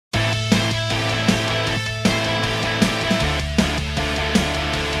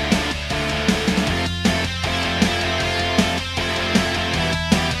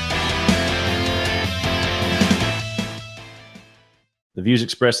The views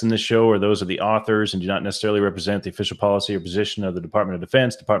expressed in this show are those of the authors and do not necessarily represent the official policy or position of the Department of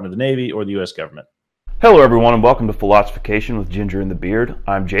Defense, Department of the Navy, or the U.S. government. Hello, everyone, and welcome to Philosophication with Ginger and the Beard.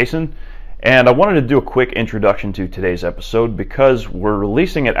 I'm Jason, and I wanted to do a quick introduction to today's episode because we're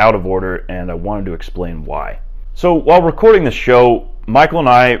releasing it out of order, and I wanted to explain why. So, while recording this show, Michael and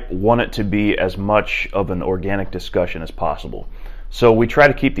I want it to be as much of an organic discussion as possible. So we try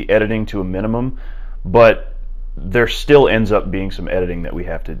to keep the editing to a minimum, but there still ends up being some editing that we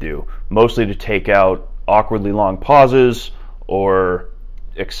have to do, mostly to take out awkwardly long pauses or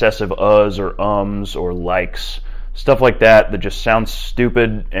excessive uhs or ums or likes, stuff like that just sounds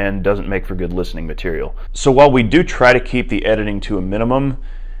stupid and doesn't make for good listening material. So while we do try to keep the editing to a minimum,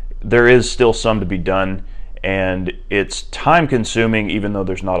 there is still some to be done, and it's time consuming even though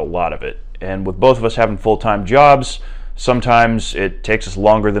there's not a lot of it. And with both of us having full-time jobs, sometimes it takes us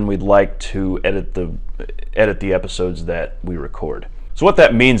longer than we'd like to edit the episodes that we record. So what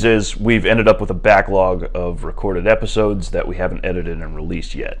that means is we've ended up with a backlog of recorded episodes that we haven't edited and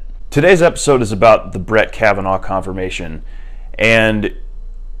released yet. Today's episode is about the Brett Kavanaugh confirmation, and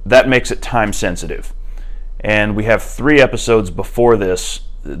that makes it time sensitive. And we have 3 episodes before this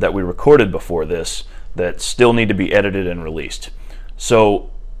that we recorded before this that still need to be edited and released. So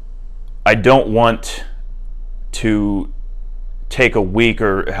I don't want to take a week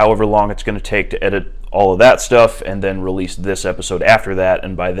or however long it's going to take to edit all of that stuff and then release this episode after that,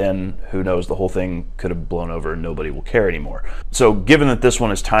 and by then, who knows, the whole thing could have blown over and nobody will care anymore. So given that this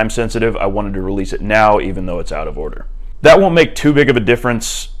one is time sensitive, I wanted to release it now even though it's out of order. That won't make too big of a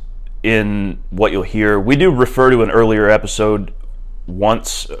difference in what you'll hear. We do refer to an earlier episode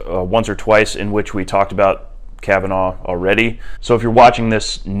once or twice in which we talked about Kavanaugh already. So if you're watching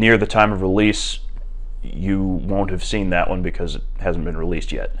this near the time of release, you won't have seen that one because it hasn't been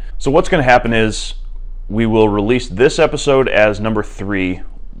released yet. So what's going to happen is we will release this episode as number 3.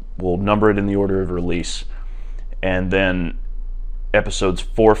 We'll number it in the order of release. And then episodes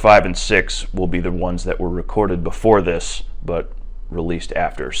 4, 5, and 6 will be the ones that were recorded before this, but released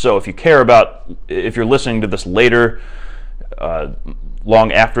after. So if you're listening to this later,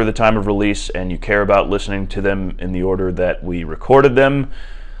 long after the time of release, and you care about listening to them in the order that we recorded them,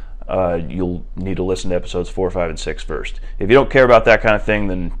 you'll need to listen to episodes 4, 5, and 6 first. If you don't care about that kind of thing,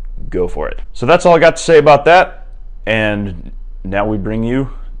 then go for it. So that's all I got to say about that, and now we bring you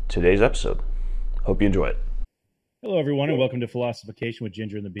today's episode. Hope you enjoy it. Hello, everyone, and welcome to Philosophication with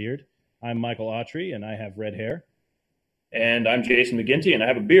Ginger and the Beard. I'm Michael Autry, and I have red hair. And I'm Jason McGinty, and I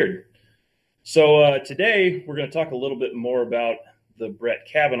have a beard. So today, we're going to talk a little bit more about the Brett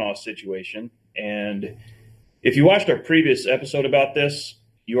Kavanaugh situation. And if you watched our previous episode about this,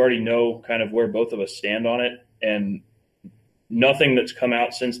 you already know kind of where both of us stand on it, and nothing that's come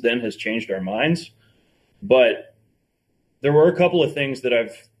out since then has changed our minds. But there were a couple of things that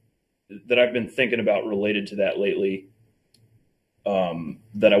I've been thinking about related to that lately,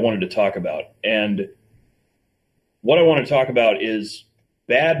 that I wanted to talk about. And what I want to talk about is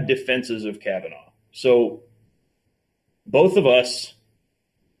bad defenses of Kavanaugh. So both of us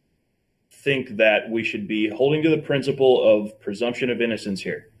think that we should be holding to the principle of presumption of innocence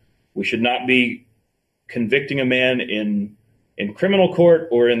here. We should not be convicting a man in criminal court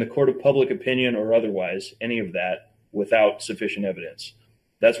or in the court of public opinion or otherwise, any of that, without sufficient evidence.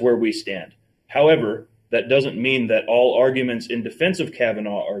 That's where we stand. However, that doesn't mean that all arguments in defense of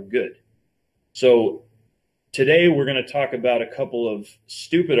Kavanaugh are good. So today we're going to talk about a couple of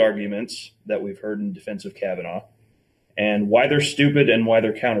stupid arguments that we've heard in defense of Kavanaugh and why they're stupid and why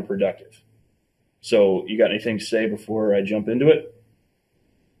they're counterproductive. So you got anything to say before I jump into it?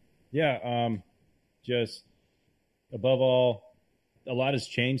 Yeah, just above all, a lot has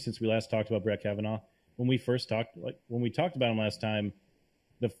changed since we last talked about Brett Kavanaugh. When we talked about him last time,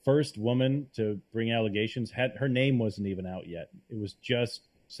 the first woman to bring allegations her name wasn't even out yet. It was just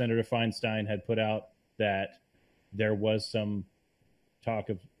Senator Feinstein had put out that there was some talk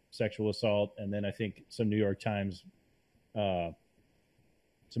of sexual assault, and then I think some New York Times article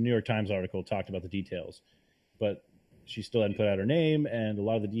talked about the details, but she still hadn't put out her name, and a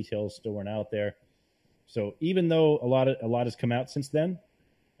lot of the details still weren't out there. So even though a lot has come out since then,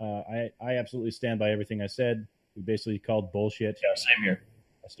 I absolutely stand by everything I said. We basically called bullshit. Yeah, same here.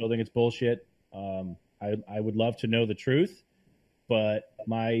 I still think it's bullshit. I would love to know the truth, but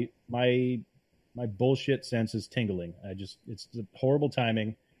my bullshit sense is tingling. It's horrible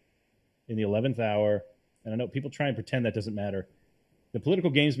timing in the 11th hour, and I know people try and pretend that doesn't matter. The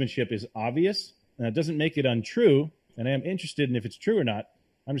political gamesmanship is obvious, and it doesn't make it untrue, and I am interested in if it's true or not.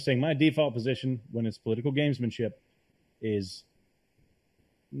 I'm just saying my default position when it's political gamesmanship is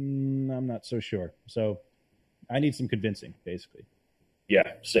I'm not so sure. So I need some convincing, basically.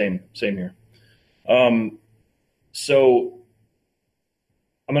 Yeah, same here. So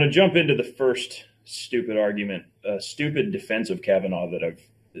I'm going to jump into the first stupid argument, stupid defense of Kavanaugh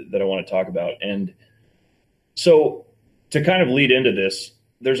that I want to talk about. And so to kind of lead into this,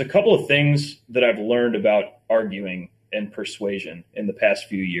 there's a couple of things that I've learned about arguing and persuasion in the past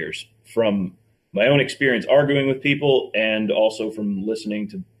few years from my own experience arguing with people and also from listening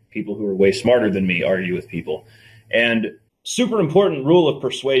to people who are way smarter than me argue with people. And super important rule of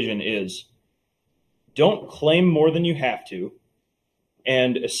persuasion is don't claim more than you have to,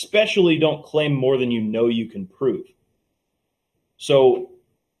 and especially don't claim more than you know you can prove. So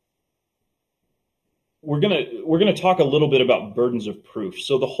we're gonna talk a little bit about burdens of proof.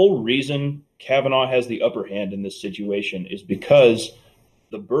 So the whole reason Kavanaugh has the upper hand in this situation is because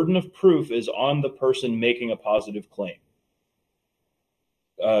the burden of proof is on the person making a positive claim.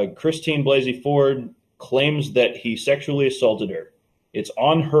 Christine Blasey Ford claims that he sexually assaulted her. It's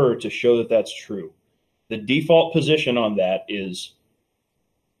on her to show that that's true. The default position on that is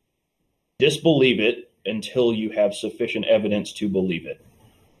disbelieve it until you have sufficient evidence to believe it.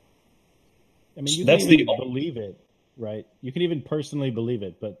 I mean, you can even believe it, right? You can even personally believe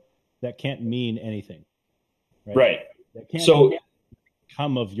it, but that can't mean anything, right? Right. That can't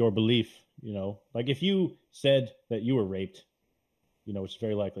come of your belief, you know? Like if you said that you were raped, you know, which is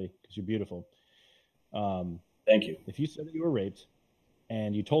very likely because you're beautiful. Thank you. If you said that you were raped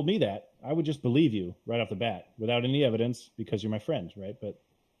and you told me that, I would just believe you right off the bat without any evidence because you're my friend, right?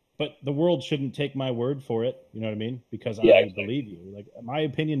 But the world shouldn't take my word for it, you know what I mean? Because I believe you. Like my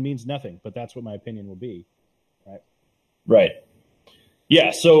opinion means nothing, but that's what my opinion will be, right? Right.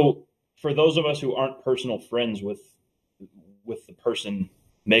 Yeah, so for those of us who aren't personal friends with the person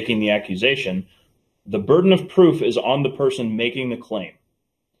making the accusation, the burden of proof is on the person making the claim.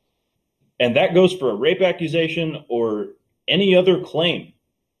 And that goes for a rape accusation or any other claim,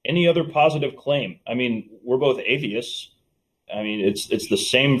 any other positive claim. I mean, we're both atheists. I mean, it's the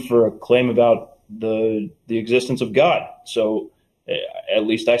same for a claim about the existence of God. So at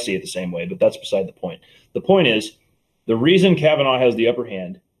least I see it the same way, but that's beside the point. The point is, the reason Kavanaugh has the upper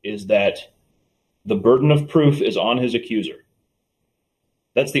hand is that the burden of proof is on his accuser.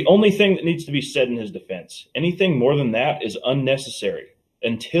 That's the only thing that needs to be said in his defense. Anything more than that is unnecessary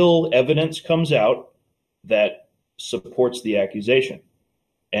until evidence comes out that supports the accusation.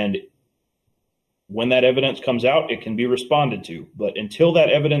 And when that evidence comes out, it can be responded to. But until that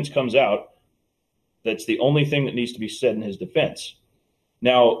evidence comes out, that's the only thing that needs to be said in his defense.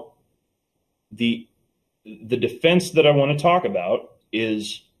 Now, the defense that I want to talk about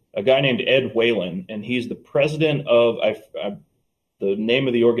is a guy named Ed Whalen, and he's the president of, the name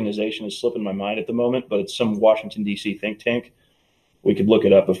of the organization is slipping my mind at the moment, but it's some Washington, D.C. think tank. We could look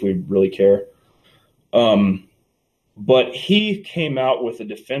it up if we really care. But he came out with a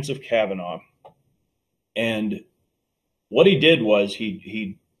defense of Kavanaugh. And what he did was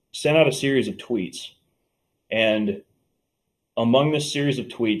he sent out a series of tweets. And among this series of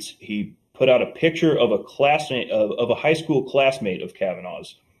tweets, he put out a picture of a classmate, of a high school classmate of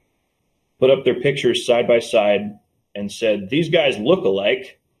Kavanaugh's, put up their pictures side by side and said, these guys look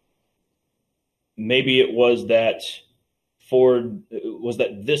alike. Maybe it was that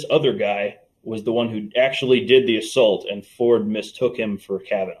this other guy was the one who actually did the assault and Ford mistook him for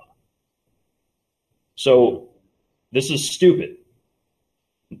Kavanaugh. So this is stupid.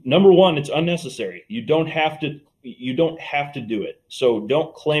 Number one, it's unnecessary. You don't have to do it. So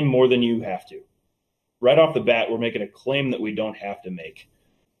don't claim more than you have to. Right off the bat, we're making a claim that we don't have to make.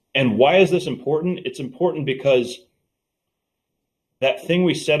 And why is this important? It's important because that thing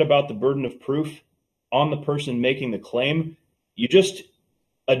we said about the burden of proof on the person making the claim, you just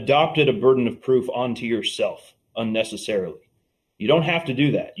adopted a burden of proof onto yourself unnecessarily. You don't have to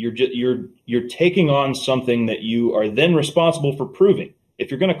do that. You're taking on something that you are then responsible for proving. If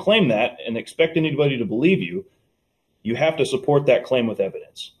you're going to claim that and expect anybody to believe you, you have to support that claim with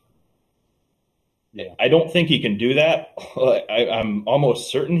evidence. Yeah. I don't think he can do that. I'm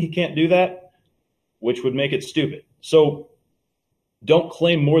almost certain he can't do that, which would make it stupid. So don't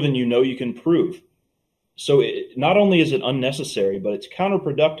claim more than you know you can prove. So not only is it unnecessary, but it's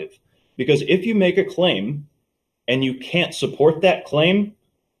counterproductive. Because if you make a claim and you can't support that claim,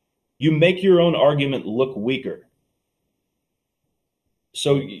 you make your own argument look weaker.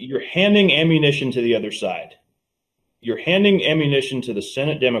 So you're handing ammunition to the other side. You're handing ammunition to the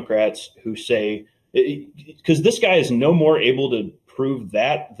Senate Democrats who say, because this guy is no more able to prove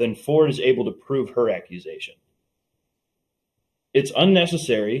that than Ford is able to prove her accusation. It's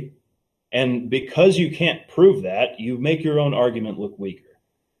unnecessary, and because you can't prove that, you make your own argument look weaker.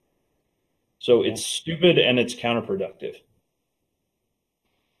 So it's stupid and it's counterproductive.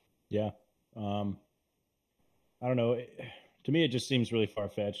 Yeah. I don't know. To me, it just seems really far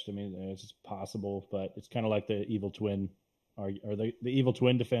fetched. I mean, it's possible, but it's kind of like the evil twin, or the evil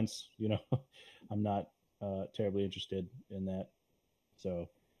twin defense. I'm not terribly interested in that. So,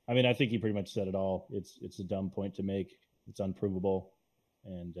 I mean, I think you pretty much said it all. It's a dumb point to make. It's unprovable,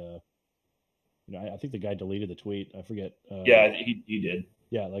 and I think the guy deleted the tweet. I forget. Yeah, he did.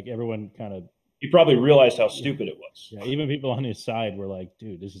 Yeah, like everyone kind of. He probably realized how stupid it was. Yeah, even people on his side were like,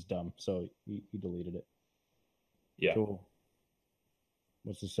 "Dude, this is dumb." So he deleted it. Yeah. Cool.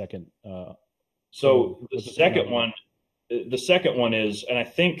 What's the second? So the second one is, and I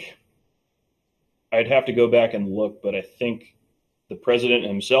think I'd have to go back and look, but I think the president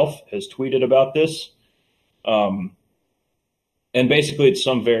himself has tweeted about this. And basically it's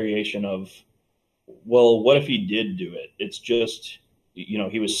some variation of, well, what if he did do it? It's just,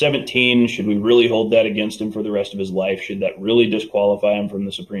 he was 17. Should we really hold that against him for the rest of his life? Should that really disqualify him from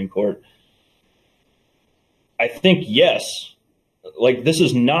the Supreme Court? I think yes. Like, this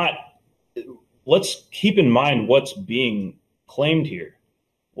is not, let's keep in mind what's being claimed here.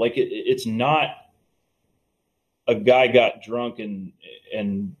 Like, it's not a guy got drunk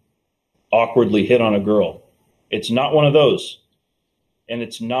and awkwardly hit on a girl. It's not one of those. And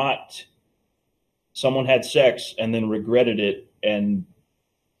it's not someone had sex and then regretted it and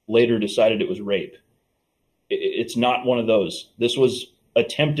later decided it was rape. It's not one of those. This was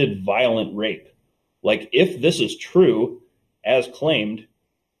attempted violent rape. Like, if this is true, as claimed,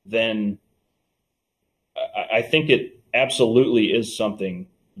 then I think it absolutely is something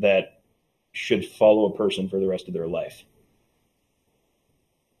that should follow a person for the rest of their life.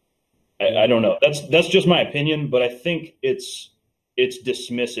 I don't know. That's just my opinion, but I think it's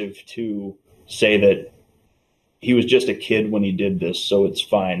dismissive to say that he was just a kid when he did this, so it's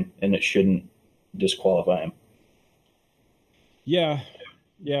fine and it shouldn't disqualify him. Yeah,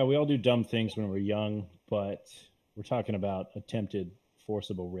 we all do dumb things when we're young, but we're talking about attempted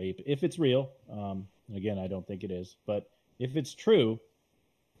forcible rape. If it's real, again, I don't think it is, but if it's true,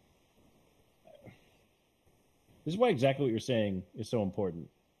 this is why exactly what you're saying is so important.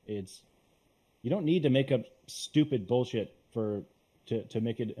 You don't need to make up stupid bullshit to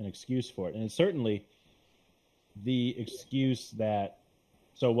make it an excuse for it. And it's certainly the excuse that,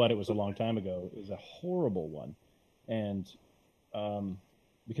 so what, it was a long time ago, is a horrible one. And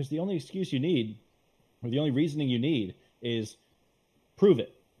because the only excuse you need, or the only reasoning you need, is prove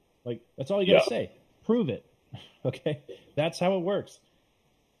it. Like, that's all you got to say. Prove it. Okay? That's how it works.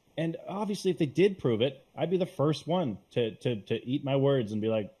 And obviously, if they did prove it, I'd be the first one to eat my words and be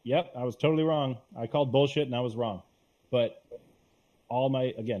like, yep, I was totally wrong. I called bullshit and I was wrong. But all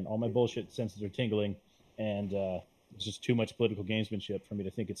my bullshit senses are tingling, and it's just too much political gamesmanship for me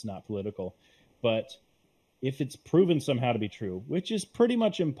to think it's not political. But if it's proven somehow to be true, which is pretty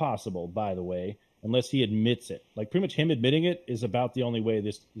much impossible, by the way, unless he admits it. Like, pretty much him admitting it is about the only way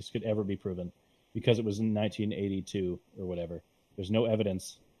this could ever be proven, because it was in 1982 or whatever. There's no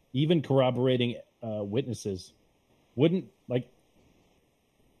evidence. Even corroborating witnesses wouldn't, like,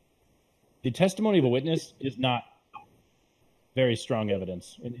 the testimony of a witness is not very strong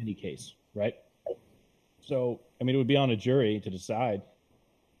evidence in any case, right? So, I mean, it would be on a jury to decide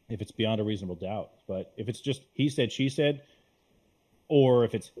if it's beyond a reasonable doubt. But if it's just he said, she said, or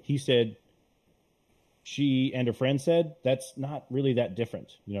if it's he said, she and her friend said, that's not really that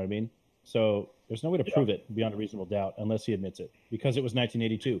different. You know what I mean? So there's no way to prove it beyond a reasonable doubt unless he admits it, because it was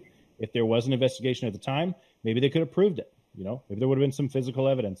 1982. If there was an investigation at the time, maybe they could have proved it. Maybe there would have been some physical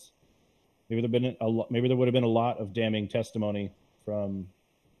evidence. Maybe there would have been a lot of damning testimony from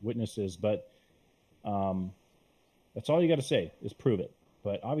witnesses. But that's all you got to say is prove it.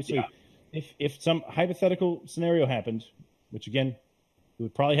 But obviously, if some hypothetical scenario happened, which again, it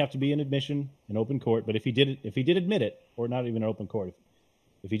would probably have to be an admission in open court. But if he did admit it, or not even an open court,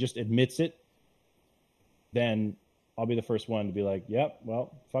 if he just admits it, then I'll be the first one to be like, yep,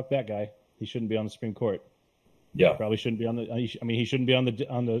 well, fuck that guy. He shouldn't be on the Supreme Court. Yeah, probably shouldn't be on the. He shouldn't be on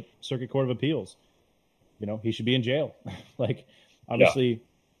the Circuit Court of Appeals. He should be in jail. Like, obviously,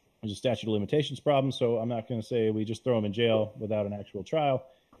 there's a statute of limitations problem, so I'm not going to say we just throw him in jail without an actual trial.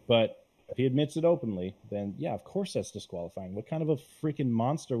 But if he admits it openly, then yeah, of course that's disqualifying. What kind of a freaking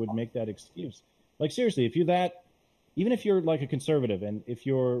monster would make that excuse? Like, seriously, even if you're like a conservative and if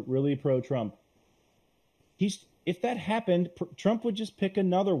you're really pro-Trump, if that happened, Trump would just pick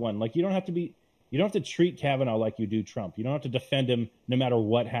another one. Like, you don't have to treat Kavanaugh like you do Trump. You don't have to defend him no matter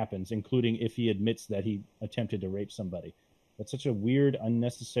what happens, including if he admits that he attempted to rape somebody. That's such a weird,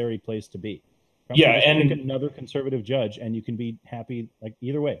 unnecessary place to be. Trump and pick another conservative judge, and you can be happy like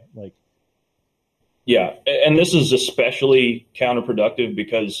either way. Like, yeah, and this is especially counterproductive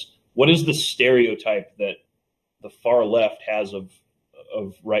because what is the stereotype that the far left has of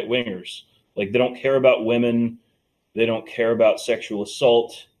right wingers? Like, they don't care about women, they don't care about sexual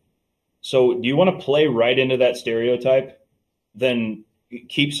assault. So do you want to play right into that stereotype? Then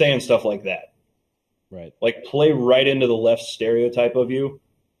keep saying stuff like that. Right. Like, play right into the left stereotype of you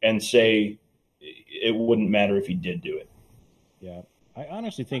and say it wouldn't matter if you did do it. Yeah. I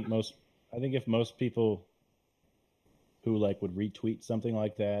honestly think if most people who like would retweet something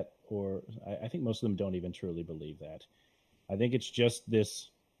like that, or I think most of them don't even truly believe that. I think it's just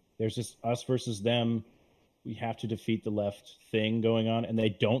there's this us versus them. We have to defeat the left thing going on, and they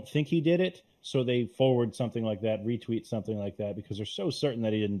don't think he did it. So they forward something like that, retweet something like that, because they're so certain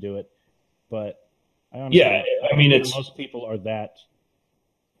that he didn't do it. But I honestly, most people are that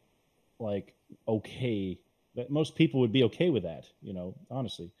like okay, that most people would be okay with that,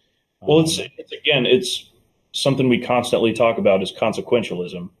 honestly. Well, it's something we constantly talk about is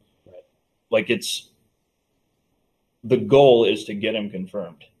consequentialism. Right. Like, the goal is to get him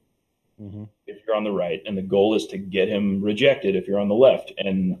confirmed if you're on the right, and the goal is to get him rejected if you're on the left.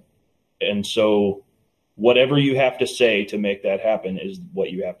 And so whatever you have to say to make that happen is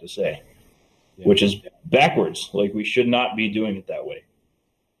what you have to say, which is backwards. Like, we should not be doing it that way.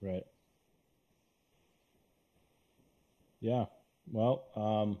 Right. Yeah.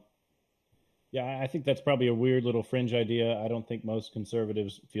 Well, I think that's probably a weird little fringe idea. I don't think most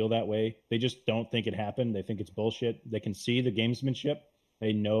conservatives feel that way. They just don't think it happened. They think it's bullshit. They can see the gamesmanship.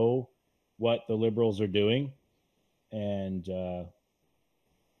 They know what the liberals are doing. And,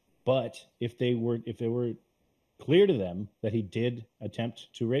 but if they were clear to them that he did attempt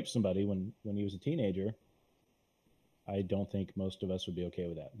to rape somebody when he was a teenager, I don't think most of us would be okay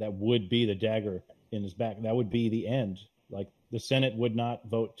with that. That would be the dagger in his back. That would be the end. Like, the Senate would not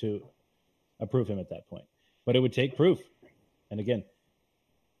vote to approve him at that point, but it would take proof. And again,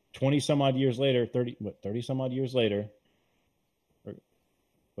 20 some odd years later, 30 some odd years later, or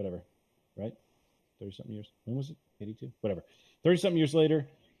whatever, right? 30 something years. When was it? 82? Whatever. 30 something years later,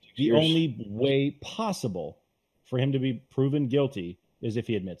 the only way possible for him to be proven guilty is if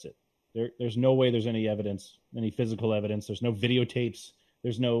he admits it. There's no way there's any evidence, any physical evidence. There's no videotapes.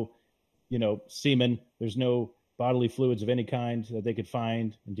 There's no, semen. There's no bodily fluids of any kind that they could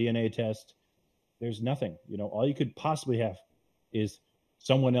find and DNA test. There's nothing. All you could possibly have is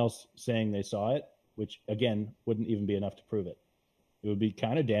someone else saying they saw it, which, again, wouldn't even be enough to prove it. It would be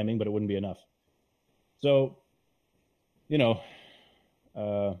kind of damning, but it wouldn't be enough. So, I don't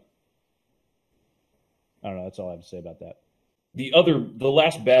know. That's all I have to say about that. The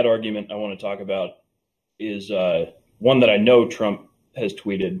last bad argument I want to talk about is one that I know Trump has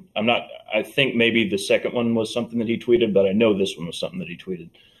tweeted. I think maybe the second one was something that he tweeted, but I know this one was something that he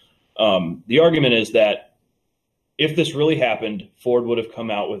tweeted. The argument is that if this really happened, Ford would have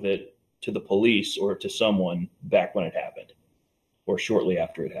come out with it to the police or to someone back when it happened or shortly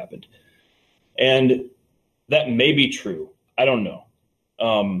after it happened. And that may be true. I don't know.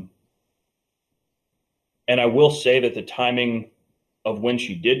 And I will say that the timing of when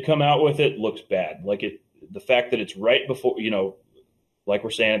she did come out with it looks bad. Like, the fact that it's right before, like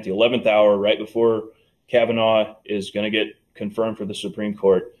we're saying, at the 11th hour, right before Kavanaugh is going to get confirmed for the Supreme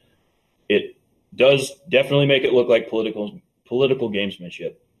Court, it does definitely make it look like political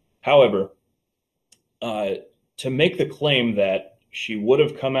gamesmanship. However, to make the claim that she would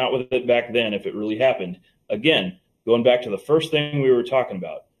have come out with it back then if it really happened, again, going back to the first thing we were talking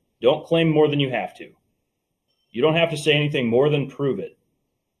about, don't claim more than you have to. You don't have to say anything more than prove it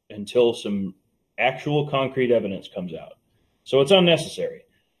until some actual concrete evidence comes out. So it's unnecessary.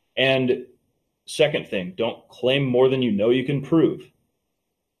 And second thing, don't claim more than you know you can prove.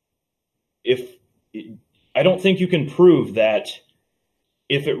 I don't think you can prove that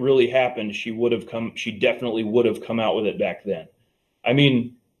if it really happened, she definitely would have come out with it back then. I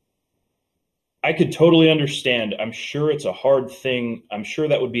mean, I could totally understand. I'm sure it's a hard thing. I'm sure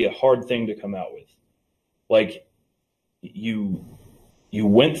that would be a hard thing to come out with. Like, you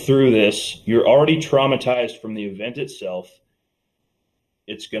went through this. You're already traumatized from the event itself.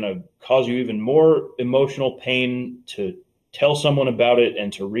 It's going to cause you even more emotional pain to tell someone about it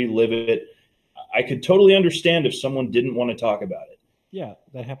and to relive it. I could totally understand if someone didn't want to talk about it. Yeah,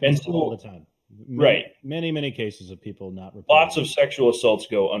 that happens all the time. Right. Many, many cases of people not reporting. Lots of sexual assaults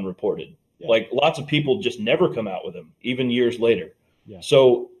go unreported. Yeah. Like, lots of people just never come out with them, even years later. Yeah.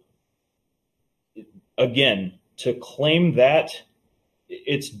 So, again, to claim that,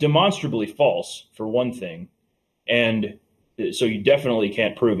 it's demonstrably false, for one thing. And so you definitely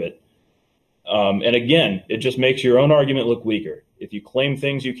can't prove it. And again, it just makes your own argument look weaker. If you claim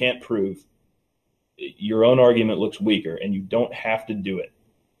things you can't prove, your own argument looks weaker, and you don't have to do it.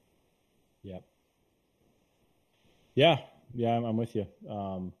 Yeah. Yeah. Yeah. I'm with you.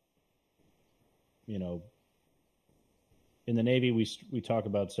 You know, in the Navy, we talk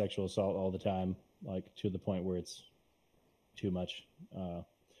about sexual assault all the time, like to the point where it's too much.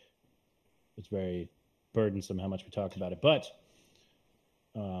 It's very burdensome how much we talk about it, but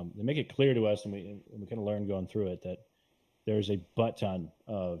they make it clear to us, and we kind of learn going through it that there's a butt ton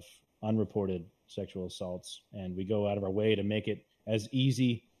of unreported sexual assaults, and we go out of our way to make it as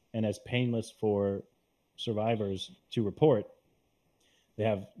easy and as painless for survivors to report. They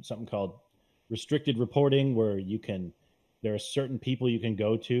have something called restricted reporting, where there are certain people you can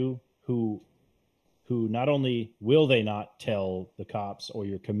go to who not only will they not tell the cops or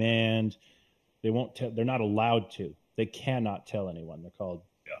your command, they're not allowed to. They cannot tell anyone. They're called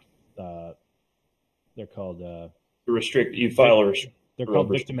You file a restrict. they're called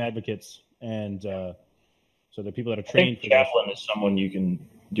victim advocates, and so they're people that are trained. I think chaplain is someone you can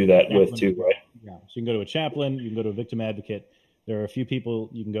do that with too, right? Yeah, so you can go to a chaplain, you can go to a victim advocate. There are a few people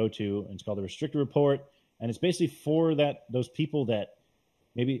you can go to, and it's called a restricted report, and it's basically for those people that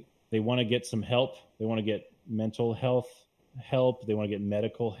maybe they want to get some help, they want to get mental health help, they want to get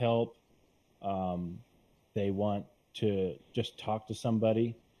medical help, they want to just talk to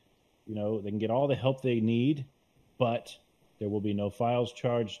somebody. They can get all the help they need, but there will be no files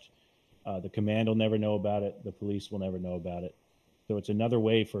charged. The command will never know about it. The police will never know about it. So it's another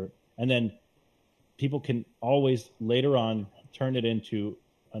way and then people can always later on turn it into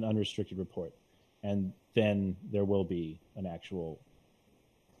an unrestricted report. And then there will be an actual,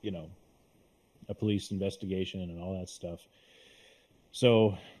 a police investigation and all that stuff.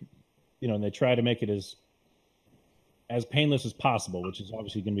 So, and they try to make it as painless as possible, which is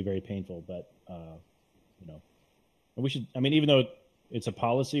obviously going to be very painful, but, we should, even though it's a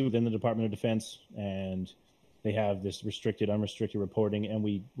policy within the Department of Defense and they have this restricted, unrestricted reporting, and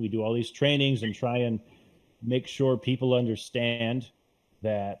we do all these trainings and try and make sure people understand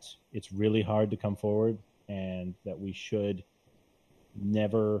that it's really hard to come forward and that we should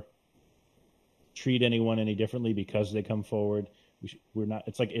never treat anyone any differently because they come forward.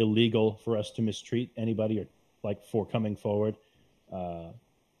 It's like illegal for us to mistreat anybody or like for coming forward.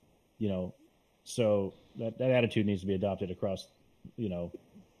 So that attitude needs to be adopted across, the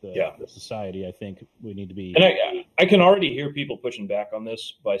society. I think we need to be. And I can already hear people pushing back on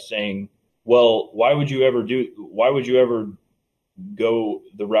this by saying, well, why would you ever go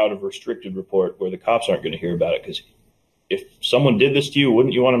the route of restricted report where the cops aren't going to hear about it? Because if someone did this to you,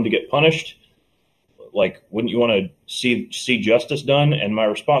 wouldn't you want them to get punished? Like, wouldn't you want to see justice done? And my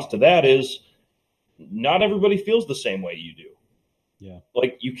response to that is, not everybody feels the same way you do. Yeah.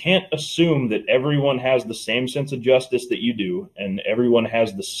 Like, you can't assume that everyone has the same sense of justice that you do, and everyone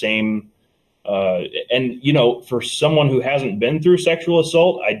has the same. For someone who hasn't been through sexual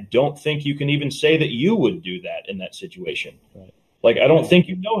assault, I don't think you can even say that you would do that in that situation. Right. Like, I don't think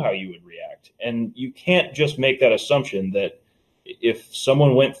you know how you would react. And you can't just make that assumption that if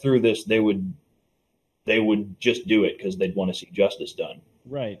someone went through this, they would just do it because they'd want to see justice done.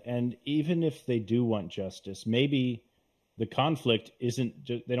 Right. And even if they do want justice, maybe the conflict isn't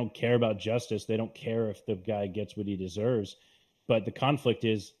just, they don't care about justice. They don't care if the guy gets what he deserves. But the conflict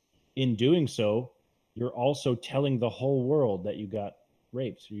is, in doing so, you're also telling the whole world that you got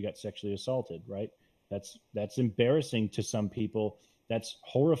raped, or you got sexually assaulted, right? That's embarrassing to some people. That's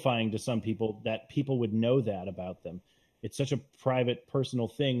horrifying to some people, that people would know that about them. It's such a private, personal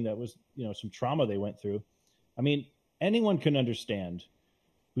thing that was, some trauma they went through. Anyone can understand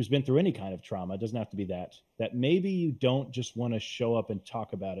who's been through any kind of trauma. It doesn't have to be that maybe you don't just want to show up and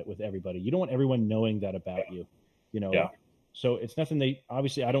talk about it with everybody. You don't want everyone knowing that about you, Yeah. So it's nothing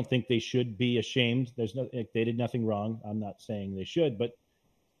obviously, I don't think they should be ashamed. They did nothing wrong. I'm not saying they should, but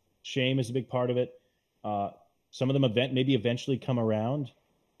shame is a big part of it. Some of them maybe eventually come around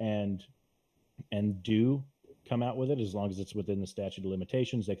and do come out with it, as long as it's within the statute of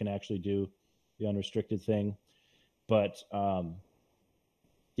limitations. They can actually do the unrestricted thing. But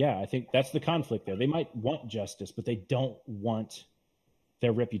I think that's the conflict there. They might want justice, but they don't want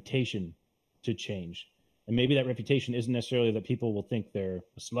their reputation to change. And maybe that reputation isn't necessarily that people will think they're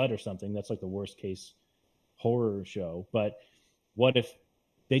a slut or something. That's like the worst case horror show. But what if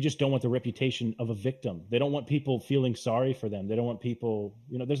they just don't want the reputation of a victim? They don't want people feeling sorry for them. They don't want people,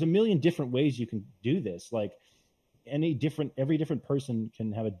 there's a million different ways you can do this. Like every different person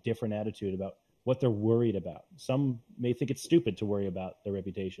can have a different attitude about what they're worried about. Some may think it's stupid to worry about their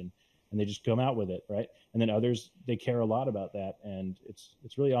reputation, and they just come out with it, right? And then others, they care a lot about that, and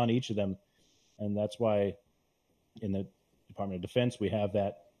it's really on each of them. And that's why in the Department of Defense we have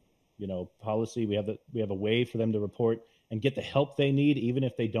that, policy. We have a way for them to report, and get the help they need, even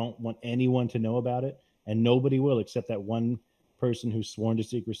if they don't want anyone to know about it. And nobody will, except that one person who's sworn to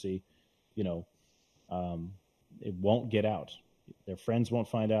secrecy. It won't get out. Their friends won't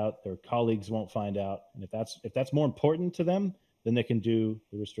find out. Their colleagues won't find out. And if that's more important to them, then they can do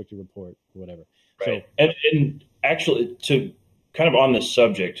the restricted report or whatever. Right. So, and actually, to kind of on this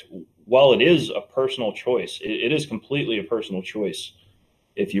subject, while it is a personal choice, it is completely a personal choice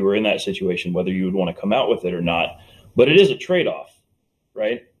if you were in that situation, whether you would want to come out with it or not. But it is a trade-off,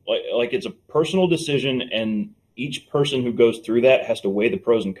 right? Like it's a personal decision, and each person who goes through that has to weigh the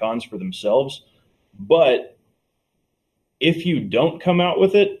pros and cons for themselves. But if you don't come out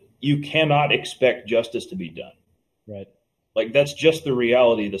with it, you cannot expect justice to be done. Right. Like that's just the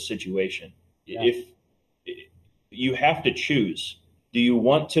reality of the situation. Yeah. If you have to choose, do you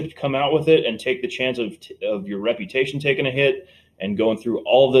want to come out with it and take the chance of your reputation taking a hit and going through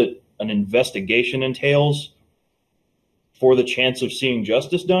all that an investigation entails for the chance of seeing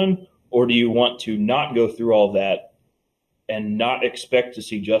justice done? Or do you want to not go through all that and not expect to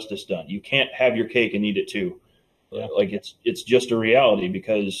see justice done? You can't have your cake and eat it too. Yeah. Like it's just a reality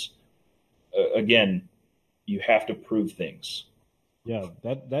because, again, you have to prove things. Yeah,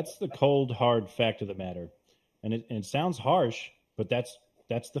 that's the cold, hard fact of the matter. And it sounds harsh, but that's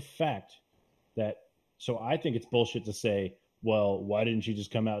the fact. So I think it's bullshit to say, well, why didn't she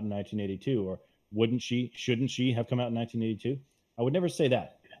just come out in 1982? Or shouldn't she have come out in 1982? I would never say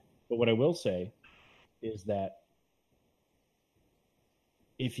that. But what I will say is that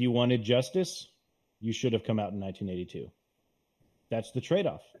if you wanted justice, you should have come out in 1982. That's the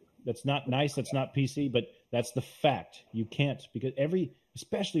trade-off. That's not nice. That's not PC, but that's the fact. You can't, because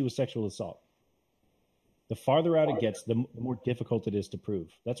especially with sexual assault, the farther out it gets, the more difficult it is to prove.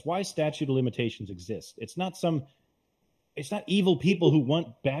 That's why statute of limitations exists. It's not evil people who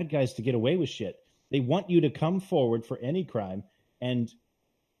want bad guys to get away with shit. They want you to come forward for any crime, and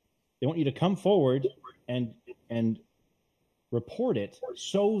they want you to come forward and report it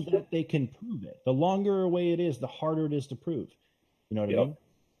so that they can prove it. The longer away it is, the harder it is to prove. You know what I mean?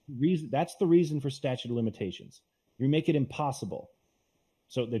 That's the reason for statute of limitations. You make it impossible.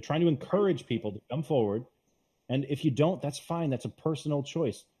 So they're trying to encourage people to come forward. And if you don't, that's fine. That's a personal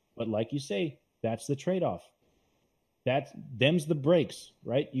choice. But like you say, that's the trade-off. Them's the breaks,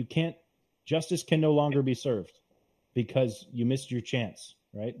 right? Justice can no longer be served because you missed your chance,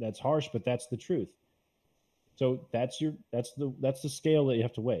 right? That's harsh, but that's the truth. So that's the scale that you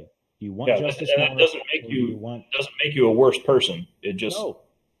have to weigh. Do you want justice? And that doesn't make you a worse person.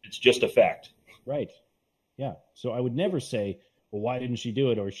 It's just a fact. Right. Yeah. So I would never say, well, why didn't she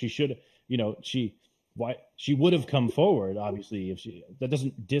do it? Or she should, she would have come forward, obviously, that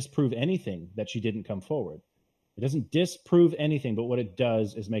doesn't disprove anything that she didn't come forward. It doesn't disprove anything, but what it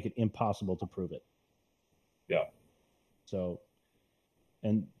does is make it impossible to prove it. Yeah. So,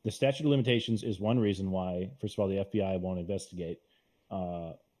 and the statute of limitations is one reason why, first of all, the FBI won't investigate.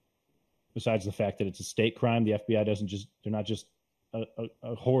 Besides the fact that it's a state crime, the FBI they're not just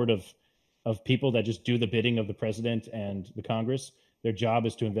a horde of people that just do the bidding of the president and the Congress. Their job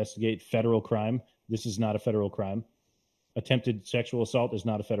is to investigate federal crime. This is not a federal crime. Attempted sexual assault is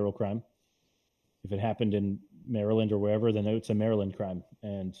not a federal crime. If it happened in Maryland or wherever, then it's a Maryland crime.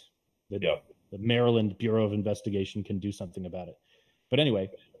 And the Maryland Bureau of Investigation can do something about it. But anyway,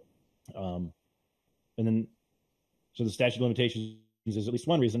 and then, so the statute of limitations is at least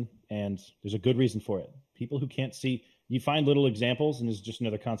one reason, and there's a good reason for it. People who can't see, you find little examples, and this is just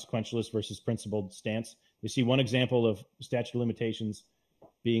another consequentialist versus principled stance. You see one example of statute of limitations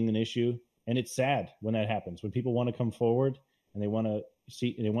being an issue, and it's sad when that happens. When people want to come forward and they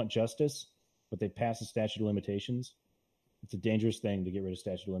want justice, but they pass a statute of limitations, it's a dangerous thing to get rid of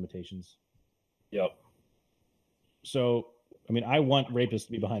statute of limitations. Yep. So, I mean, I want rapists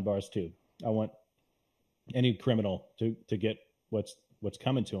to be behind bars too. I want any criminal to get what's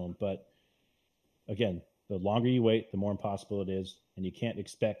coming to them. But again, the longer you wait, the more impossible it is. And you can't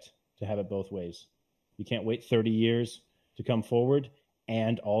expect to have it both ways. You can't wait 30 years to come forward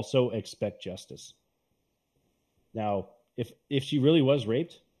and also expect justice. Now, if she really was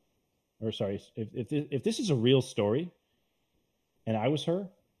raped, or sorry, if this is a real story and I was her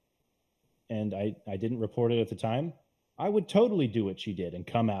and I didn't report it at the time, I would totally do what she did and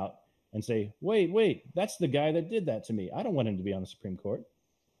come out and say, wait, that's the guy that did that to me. I don't want him to be on the Supreme Court.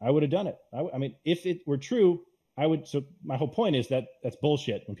 I would have done it. I mean, if it were true, I would. So my whole point is that that's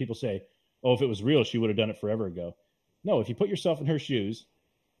bullshit when people say, oh, if it was real, she would have done it forever ago. No, if you put yourself in her shoes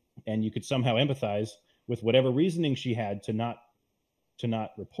and you could somehow empathize with whatever reasoning she had to not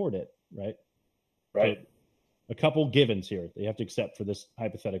report it, right? Right. So a couple givens here that you have to accept for this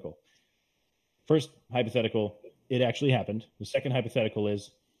hypothetical. First hypothetical, it actually happened. The second hypothetical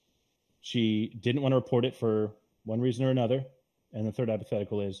is she didn't want to report it for one reason or another. And the third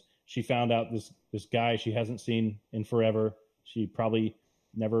hypothetical is she found out this guy she hasn't seen in forever. She probably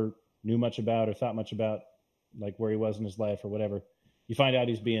never knew much about or thought much about, like where he was in his life or whatever. You find out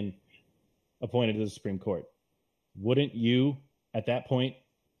he's being appointed to the Supreme Court. Wouldn't you, at that point,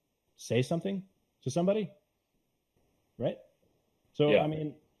 say something to somebody? Right? So, Yeah. I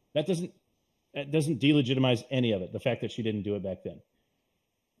mean, that doesn't delegitimize any of it, the fact that she didn't do it back then.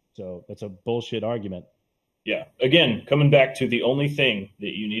 So that's a bullshit argument. Yeah. Again, coming back to the only thing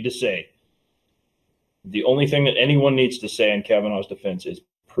that you need to say, the only thing that anyone needs to say in Kavanaugh's defense is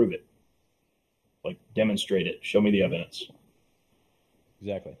prove it. Like, demonstrate it. Show me the evidence.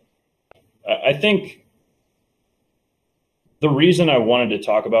 Exactly. I think the reason I wanted to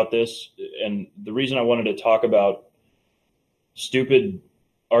talk about this, and the reason I wanted to talk about stupid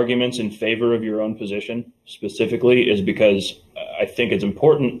arguments in favor of your own position specifically, is because I think it's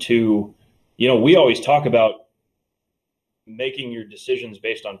important to, we always talk about making your decisions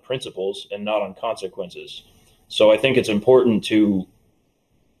based on principles and not on consequences. So I think it's important to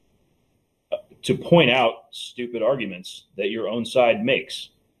point out stupid arguments that your own side makes.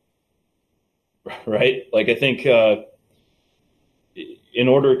 Right? Like, I think in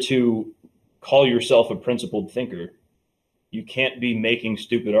order to call yourself a principled thinker, you can't be making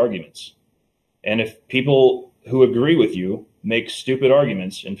stupid arguments. And if people who agree with you make stupid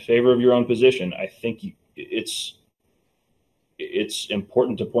arguments in favor of your own position, I think it's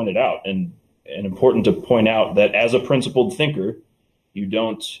important to point it out, and important to point out that as a principled thinker, you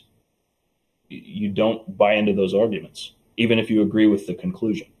don't buy into those arguments, even if you agree with the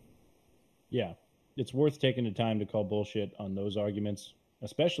conclusion. Yeah, it's worth taking the time to call bullshit on those arguments,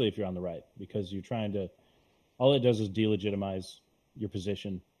 especially if you're on the right, because you're trying to, all it does is delegitimize your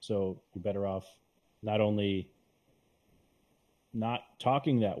position. So you're better off not only not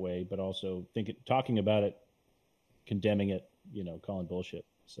talking that way, but also talking about it, condemning it, calling bullshit.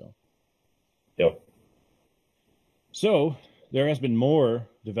 So, yep. So there has been more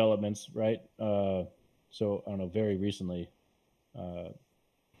developments, right? So I don't know, very recently,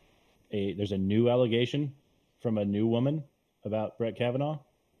 there's a new allegation from a new woman about Brett Kavanaugh.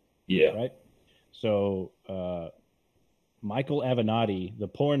 Yeah. Right. So Michael Avenatti, the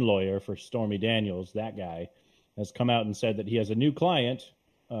porn lawyer for Stormy Daniels, that guy, has come out and said that he has a new client.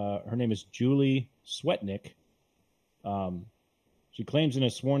 Her name is Julie Swetnick. She claims in a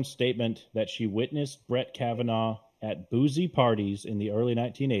sworn statement that she witnessed Brett Kavanaugh at boozy parties in the early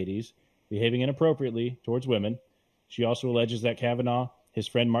 1980s, behaving inappropriately towards women. She also alleges that Kavanaugh, his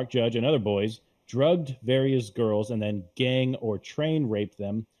friend Mark Judge, and other boys drugged various girls and then gang or train raped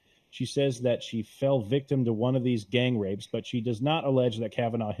them. She says that she fell victim to one of these gang rapes, but she does not allege that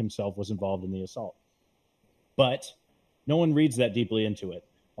Kavanaugh himself was involved in the assault. But no one reads that deeply into it.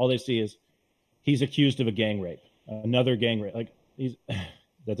 All they see is he's accused of a gang rape, another gang rape. Like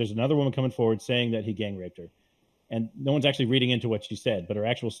that there's another woman coming forward saying that he gang raped her. And no one's actually reading into what she said, but her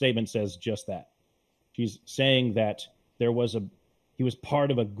actual statement says just that. She's saying that he was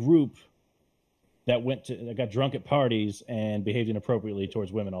part of a group that got drunk at parties and behaved inappropriately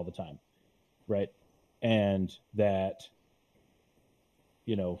towards women all the time, right? And that,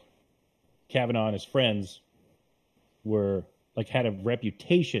 Kavanaugh and his friends had a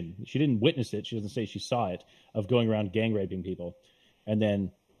reputation. She didn't witness it. She doesn't say she saw it, of going around gang raping people. And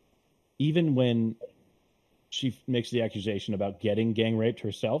then even when she makes the accusation about getting gang raped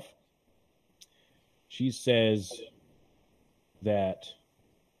herself, she says that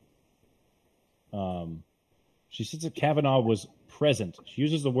she says that Kavanaugh was present. She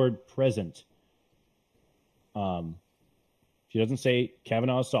uses the word present. She doesn't say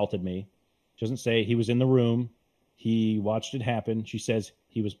Kavanaugh assaulted me. She doesn't say he was in the room, he watched it happen. She says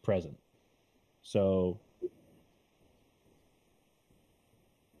he was present. So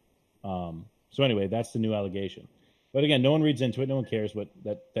anyway, that's the new allegation. But again, no one reads into it. No one cares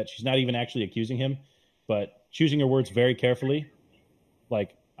that she's not even actually accusing him, but choosing her words very carefully.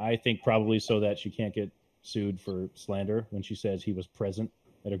 Like, I think probably so that she can't get sued for slander when she says he was present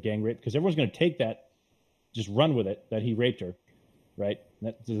at her gang rape, because everyone's going to take that, just run with it, that he raped her, right?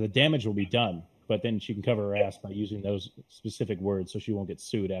 The damage will be done, but then she can cover her ass by using those specific words so she won't get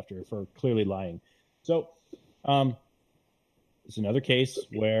sued after for clearly lying. So it's another case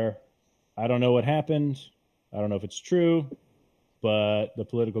where I don't know what happened. I don't know if it's true, but the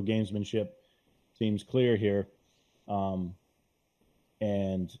political gamesmanship seems clear here.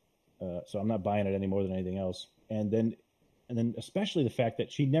 So I'm not buying it any more than anything else. And then especially the fact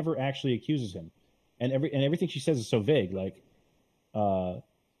that she never actually accuses him, and everything she says is so vague. Like,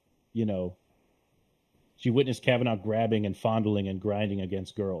 she witnessed Kavanaugh grabbing and fondling and grinding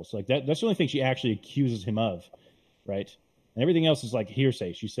against girls. Like that's the only thing she actually accuses him of, right? And everything else is like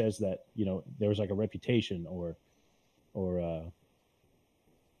hearsay. She says that, there was like a reputation or that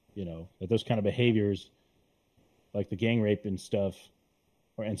those kind of behaviors, like the gang rape and stuff,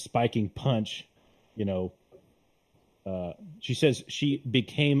 and spiking punch, she says she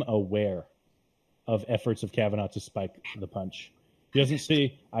became aware of efforts of Kavanaugh to spike the punch. She doesn't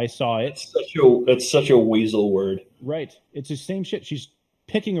say, I saw it. That's such a weasel word. Right. It's the same shit. She's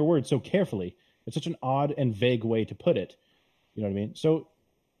picking her words so carefully. It's such an odd and vague way to put it. You know what I mean? So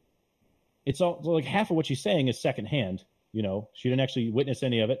it's all like half of what she's saying is secondhand. She didn't actually witness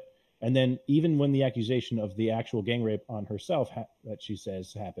any of it. And then even when the accusation of the actual gang rape on herself that she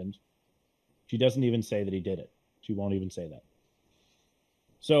says happened, she doesn't even say that he did it. She won't even say that.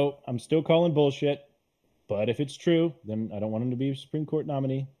 So I'm still calling bullshit. But if it's true, then I don't want him to be a Supreme Court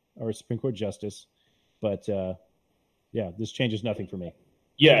nominee or a Supreme Court justice. But this changes nothing for me.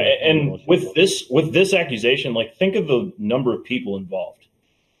 Yeah, and with this accusation, like think of the number of people involved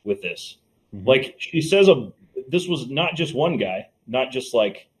with this. Mm-hmm. Like she says, this was not just one guy, not just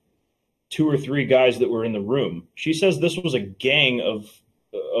like 2 or 3 guys that were in the room. She says this was a gang of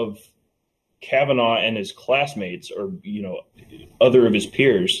Kavanaugh and his classmates, or other of his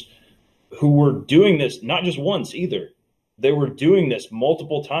peers, who were doing this not just once either. They were doing this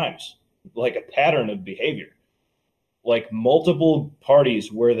multiple times, like a pattern of behavior, like multiple parties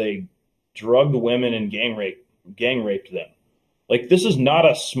where they drugged women and gang raped them. Like this is not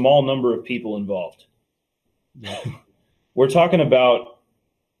a small number of people involved. Yeah. We're talking about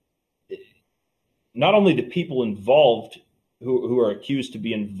not only the people involved who are accused to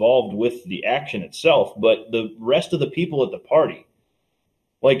be involved with the action itself, but the rest of the people at the party.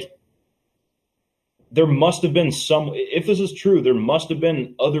 Like, there must have been if this is true, there must have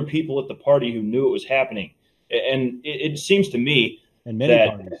been other people at the party who knew it was happening. And it seems to me and many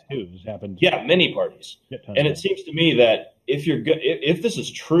parties too has happened. Yeah, many parties. And it seems to me that if this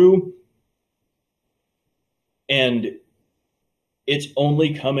is true and it's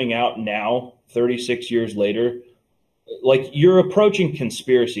only coming out now, 36 years later, like you're approaching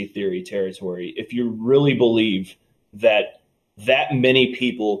conspiracy theory territory if you really believe that many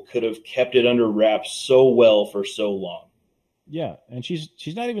people could have kept it under wraps so well for so long. Yeah, and she's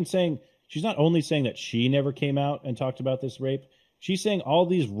not only saying that she never came out and talked about this rape. She's saying all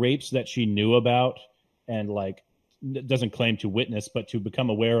these rapes that she knew about and like doesn't claim to witness, but to become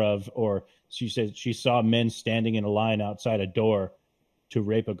aware of, or she says she saw men standing in a line outside a door to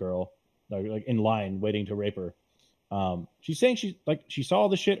rape a girl, like in line waiting to rape her. She's saying she saw all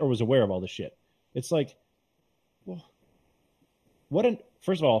the shit or was aware of all the shit. It's like, well,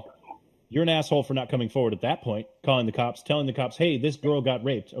 first of all, you're an asshole for not coming forward at that point, calling the cops, telling the cops, hey, this girl got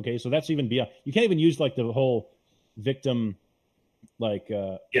raped. Okay, so that's even beyond. You can't even use like the whole victim, like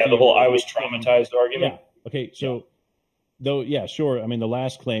the whole I was traumatized argument. Yeah. Okay, so though, yeah, sure. I mean, the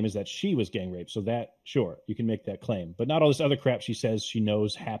last claim is that she was gang raped, so that sure you can make that claim, but not all this other crap she says she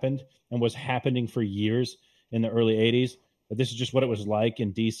knows happened and was happening for years in the early '80s. That this is just what it was like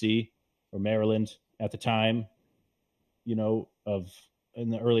in D.C. or Maryland at the time, in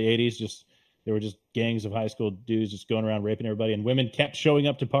the early '80s. There were just gangs of high school dudes just going around raping everybody, and women kept showing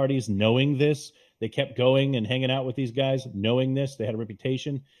up to parties knowing this. They kept going and hanging out with these guys knowing this. They had a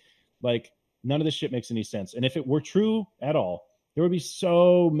reputation. Like, none of this shit makes any sense. And if it were true at all, there would be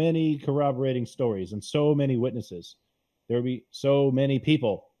so many corroborating stories and so many witnesses. There would be so many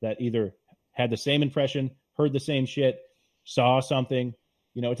people that either had the same impression, heard the same shit, saw something.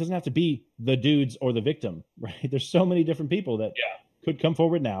 It doesn't have to be the dudes or the victim, right? There's so many different people that could come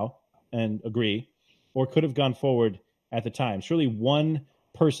forward now and agree, or could have gone forward at the time. Surely one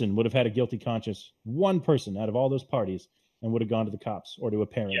person would have had a guilty conscience, one person out of all those parties, and would have gone to the cops or to a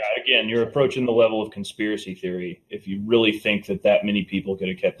parent. Yeah, again, you're approaching the level of conspiracy theory if you really think that many people could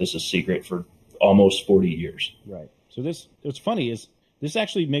have kept this a secret for almost 40 years. Right. So what's funny is this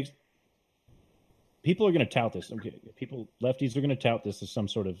actually makes people are going to tout this. Okay, lefties are going to tout this as some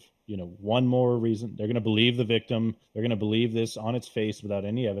sort of, one more reason. They're going to believe the victim. They're going to believe this on its face without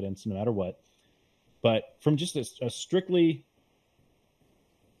any evidence, no matter what. But from just a strictly,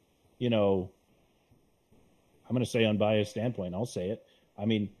 I'm going to say unbiased standpoint, I'll say it. I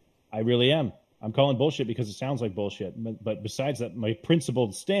mean, I really am. I'm calling bullshit because it sounds like bullshit. But besides that, my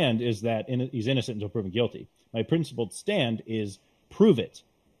principled stand is that he's innocent until proven guilty. My principled stand is prove it,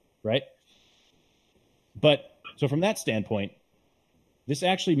 right? But so from that standpoint, this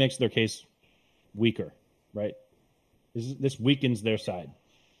actually makes their case weaker, right? This weakens their side,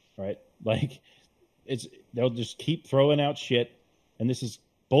 right? Like they'll just keep throwing out shit, and this is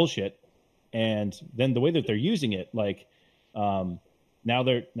bullshit. And then the way that they're using it, like now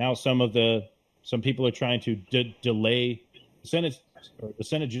some people are trying to delay the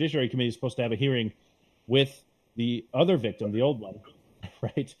Senate Judiciary Committee is supposed to have a hearing with the other victim, the old one,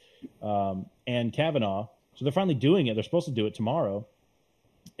 right? And Kavanaugh. So they're finally doing it. They're supposed to do it tomorrow.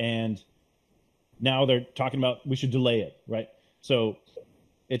 And now they're talking about we should delay it, right? So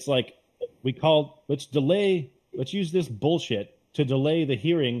it's like let's use this bullshit to delay the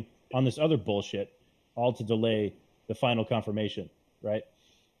hearing on this other bullshit, all to delay the final confirmation, right?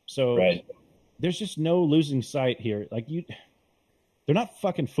 So there's just no losing sight here. Like they're not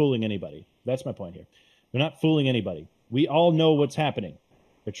fucking fooling anybody. That's my point here. They're not fooling anybody. We all know what's happening.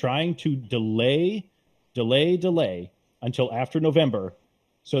 They're trying to delay until after November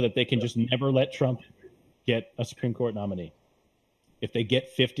so that they can just never let Trump get a Supreme Court nominee. If they get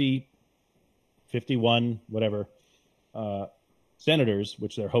 50, 51, whatever, senators,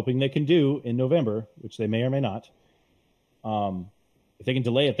 which they're hoping they can do in November, which they may or may not, if they can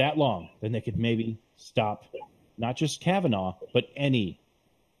delay it that long, then they could maybe stop not just Kavanaugh, but any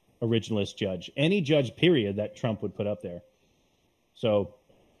originalist judge, any judge, period, that Trump would put up there. So,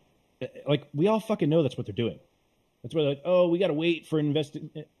 like, we all fucking know that's what they're doing. That's why they're like, oh, we got to wait for an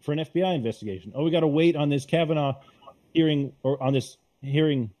FBI investigation. Oh, we got to wait on this Kavanaugh hearing or on this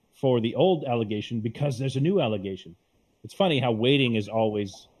hearing for the old allegation because there's a new allegation. It's funny how waiting is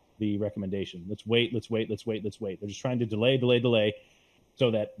always the recommendation. Let's wait. They're just trying to delay so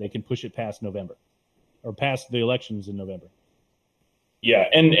that they can push it past November or past the elections in November. Yeah,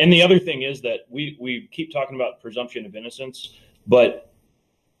 and the other thing is that we keep talking about presumption of innocence, but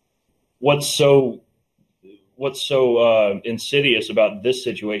what's so insidious about this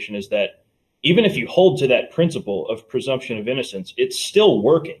situation is that even if you hold to that principle of presumption of innocence, it's still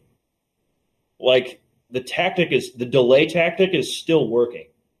working. Like the delay tactic is still working.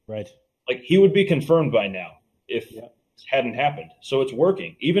 Right. Like he would be confirmed by now if it hadn't happened. So it's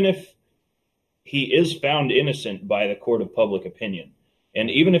working. Even if he is found innocent by the court of public opinion, and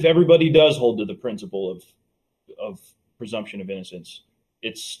even if everybody does hold to the principle of presumption of innocence,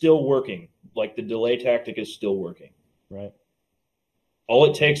 it's still working. Like the delay tactic is still working. Right. All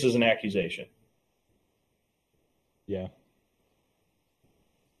it takes is an accusation. Yeah.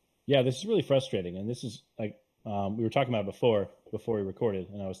 Yeah, this is really frustrating. And this is like we were talking about before we recorded,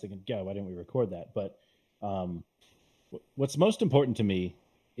 and I was thinking, God, why didn't we record that? But what's most important to me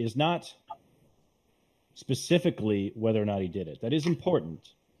is not specifically whether or not he did it. That is important.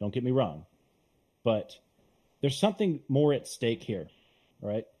 Don't get me wrong. But there's something more at stake here,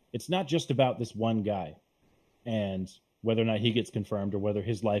 right? It's not just about this one guy and whether or not he gets confirmed or whether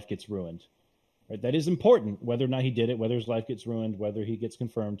his life gets ruined. Right? That is important, whether or not he did it, whether his life gets ruined, whether he gets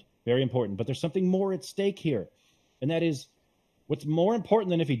confirmed. Very important. But there's something more at stake here. And that is, what's more important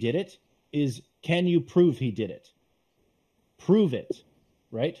than if he did it is, can you prove he did it? Prove it,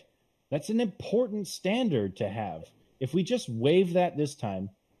 right? That's an important standard to have. If we just waive that this time,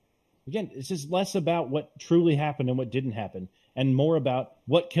 again, this is less about what truly happened and what didn't happen, and more about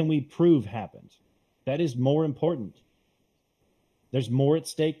what can we prove happened. That is more important. There's more at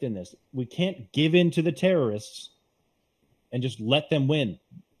stake than this. We can't give in to the terrorists and just let them win.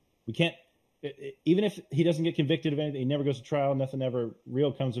 We can't, even if he doesn't get convicted of anything, he never goes to trial, nothing ever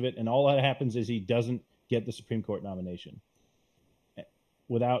real comes of it, and all that happens is he doesn't get the Supreme Court nomination.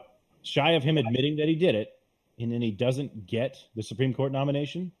 Without, shy of him admitting that he did it, and then he doesn't get the Supreme Court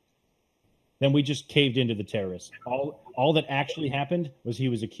nomination, then we just caved into the terrorists. All that actually happened was he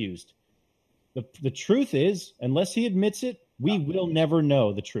was accused. The truth is, unless he admits it, we will never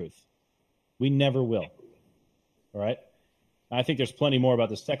know the truth. We never will. All right? I think there's plenty more about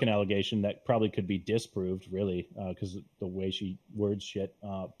the second allegation that probably could be disproved, really, because of the way she words shit.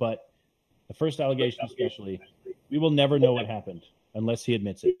 But the first allegation especially, we will never know what happened unless he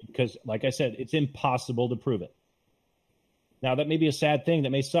admits it. Because, like I said, it's impossible to prove it. Now, that may be a sad thing.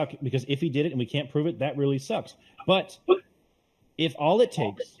 That may suck, because if he did it and we can't prove it, that really sucks. But if all it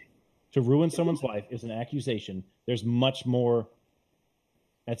takes to ruin someone's life is an accusation, there's much more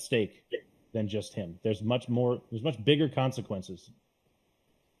at stake than just him. There's much bigger consequences.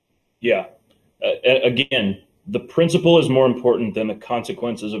 Yeah. Again, the principle is more important than the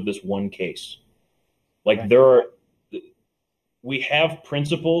consequences of this one case. Like right. We have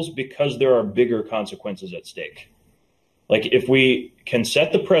principles because there are bigger consequences at stake. Like if we can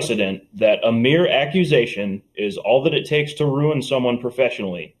set the precedent that a mere accusation is all that it takes to ruin someone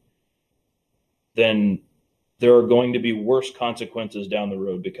professionally, then there are going to be worse consequences down the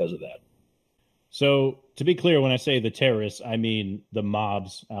road because of that. So to be clear, when I say the terrorists, I mean the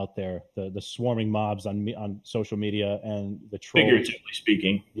mobs out there, the swarming mobs on social media and the trolls. Figuratively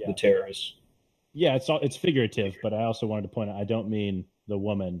speaking, the terrorists. Yeah, it's figurative, but I also wanted to point out I don't mean the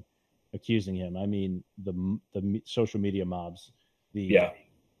woman accusing him. I mean the social media mobs, the Yeah.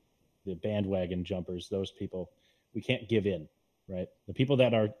 the bandwagon jumpers, those people. We can't give in, right? The people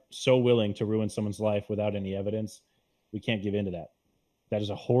that are so willing to ruin someone's life without any evidence, we can't give in to that. That is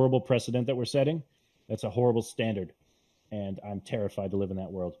a horrible precedent that we're setting. That's a horrible standard, and I'm terrified to live in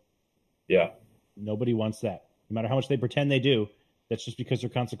that world. Yeah. Nobody wants that. No matter how much they pretend they do, that's just because they're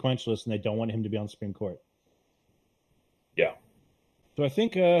consequentialists and they don't want him to be on the Supreme Court. Yeah. So I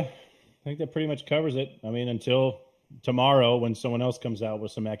think that pretty much covers it. I mean, until tomorrow when someone else comes out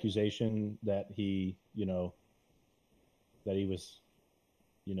with some accusation that he was,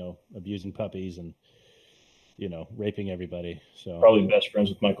 abusing puppies and, raping everybody. So Probably best friends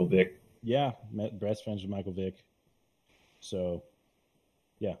with Michael Vick. yeah, best friends with Michael Vick. So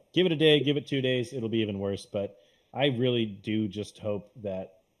yeah, give it a day, give it 2 days. It'll be even worse. But I really do just hope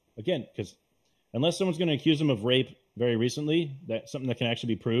that, again, because unless someone's going to accuse him of rape very recently, that's something that can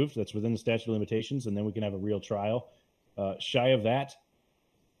actually be proved, that's within the statute of limitations, and then we can have a real trial. Shy of that,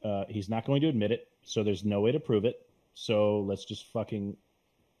 he's not going to admit it, so there's no way to prove it. So let's just fucking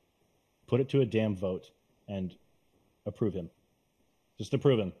put it to a damn vote and approve him. Just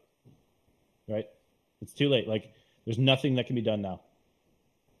approve him. Right? It's too late. Like, there's nothing that can be done now.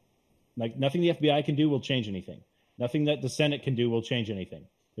 Like, nothing the FBI can do will change anything. Nothing that the Senate can do will change anything.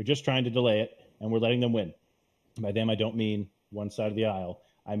 They're just trying to delay it, and we're letting them win. By them, I don't mean one side of the aisle.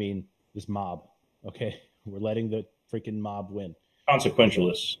 I mean this mob, okay? We're letting the freaking mob win.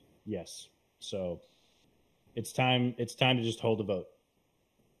 Consequentialists. Yes. So it's time to just hold a vote.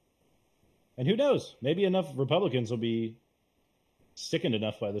 And who knows? Maybe enough Republicans will be sickened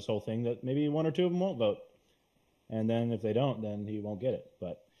enough by this whole thing that maybe one or two of them won't vote. And then if they don't, then he won't get it.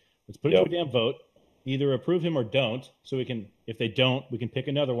 But let's put it to a damn vote. Either approve him or don't. So we can, if they don't, we can pick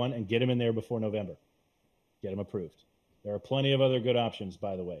another one and get him in there before November. Get him approved. There are plenty of other good options,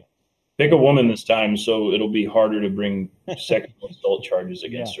 by the way. Pick a woman this time, so it'll be harder to bring sexual assault charges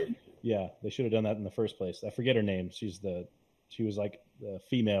against her. Yeah, they should have done that in the first place. I forget her name. She was like the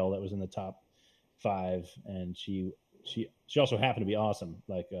female that was in the top 5, and she also happened to be awesome.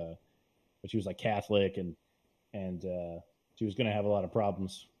 Like, but she was like Catholic, and she was going to have a lot of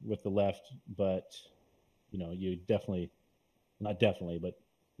problems with the left. But you definitely, not definitely, but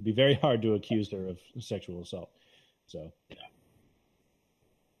it'd be very hard to accuse her of sexual assault. So, yeah.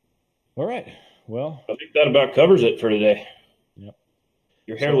 All right. Well, I think that about covers it for today. Yep.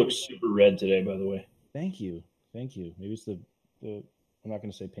 Your hair looks super red today, by the way. Thank you. Maybe it's the I'm not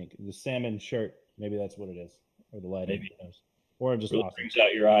going to say pink. The salmon shirt. Maybe that's what it is, or the lighting. Maybe. Or just really awesome. Brings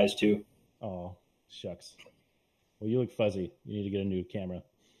out your eyes too. Oh, shucks. Well, you look fuzzy. You need to get a new camera.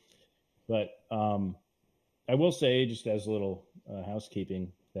 But I will say, just as a little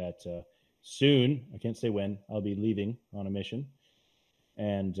housekeeping, that soon, I can't say when, I'll be leaving on a mission.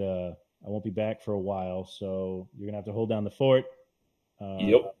 And I won't be back for a while, so you're going to have to hold down the fort.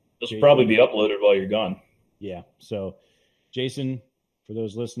 Yep. This will probably be uploaded while you're gone. Yeah. So, Jason, for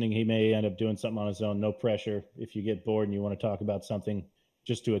those listening, he may end up doing something on his own. No pressure. If you get bored and you want to talk about something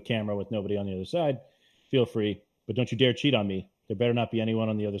just to a camera with nobody on the other side, feel free. But don't you dare cheat on me. There better not be anyone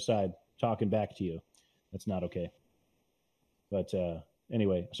on the other side talking back to you. That's not okay. But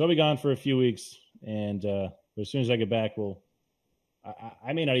anyway, so I'll be gone for a few weeks. And but as soon as I get back,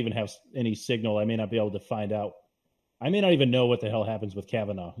 I may not even have any signal. I may not be able to find out. I may not even know what the hell happens with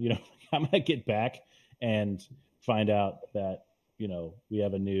Kavanaugh. I might get back and find out that, we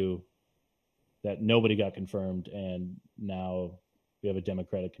have that nobody got confirmed, and now we have a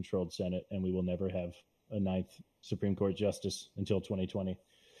Democratic controlled Senate, and we will never have a 9th Supreme Court justice until 2020.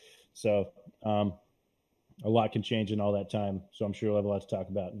 So a lot can change in all that time. So I'm sure we'll have a lot to talk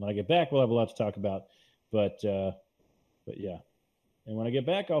about. And when I get back, we'll have a lot to talk about. But yeah. And when I get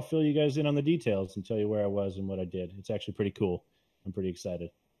back, I'll fill you guys in on the details and tell you where I was and what I did. It's actually pretty cool. I'm pretty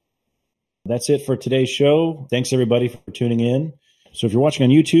excited. That's it for today's show. Thanks, everybody, for tuning in. So if you're watching on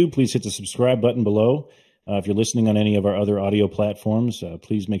YouTube, please hit the subscribe button below. If you're listening on any of our other audio platforms,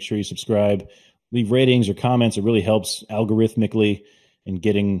 please make sure you subscribe. Leave ratings or comments. It really helps algorithmically in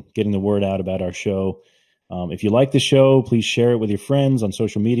getting the word out about our show. If you like the show, please share it with your friends on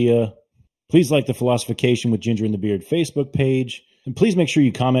social media. Please like the Philosophication with Ginger and the Beard Facebook page. And please make sure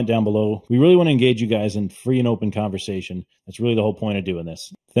you comment down below. We really want to engage you guys in free and open conversation. That's really the whole point of doing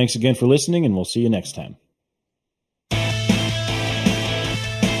this. Thanks again for listening, and we'll see you next time.